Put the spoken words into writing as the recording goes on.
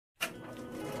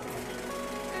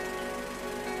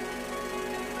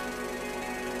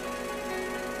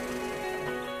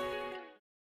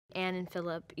and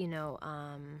Philip,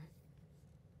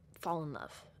 fall in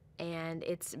love. And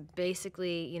it's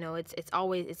basically,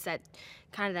 it's that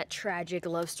kind of that tragic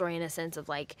love story in a sense of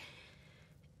like,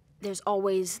 there's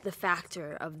always the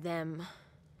factor of them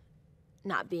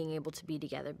not being able to be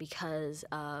together because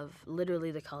of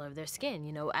literally the color of their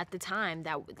skin. At the time,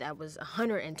 that was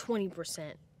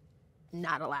 120%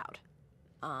 not allowed.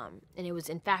 And it was,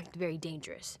 in fact, very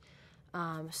dangerous.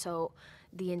 So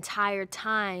the entire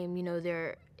time,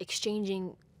 they're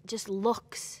exchanging just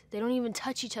looks. They don't even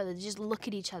touch each other. They just look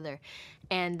at each other.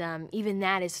 And even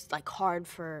that is, like, hard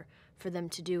for them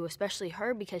to do, especially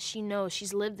her, because she knows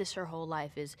she's lived this her whole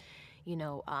life is,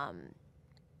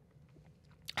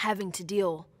 having to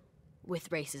deal with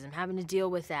racism, having to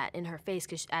deal with that in her face,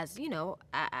 because as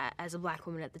a black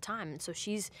woman at the time, and so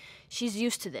she's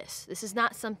used to this. This is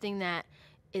not something that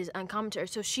is uncommon to her.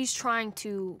 So she's trying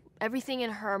to, everything in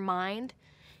her mind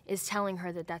is telling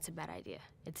her that that's a bad idea.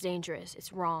 It's dangerous.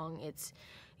 It's wrong. It's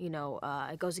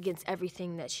it goes against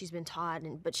everything that she's been taught.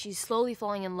 But she's slowly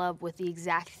falling in love with the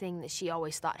exact thing that she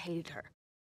always thought hated her.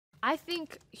 I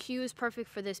think Hugh is perfect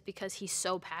for this because he's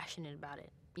so passionate about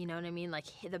it. You know what I mean? Like,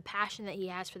 the passion that he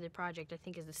has for the project, I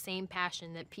think, is the same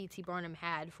passion that P.T. Barnum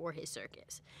had for his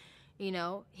circus.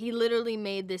 He literally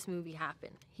made this movie happen.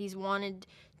 He's wanted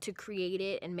to create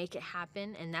it and make it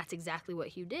happen, and that's exactly what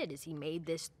Hugh did, is he made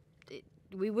this.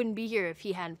 We wouldn't be here if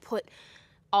he hadn't put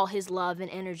all his love and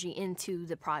energy into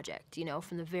the project,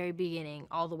 from the very beginning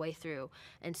all the way through.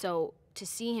 And so to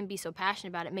see him be so passionate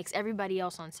about it makes everybody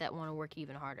else on set want to work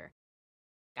even harder.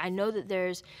 I know that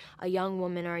there's a young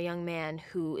woman or a young man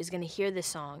who is going to hear this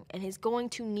song and is going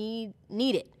to need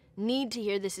to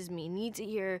hear "This Is Me," need to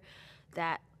hear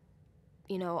that,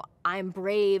 I'm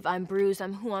brave, I'm bruised,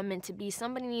 I'm who I'm meant to be.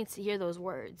 Somebody needs to hear those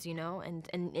words,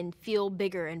 and feel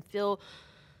bigger and feel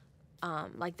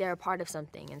like they're a part of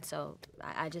something. And so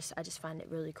I just find it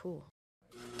really cool.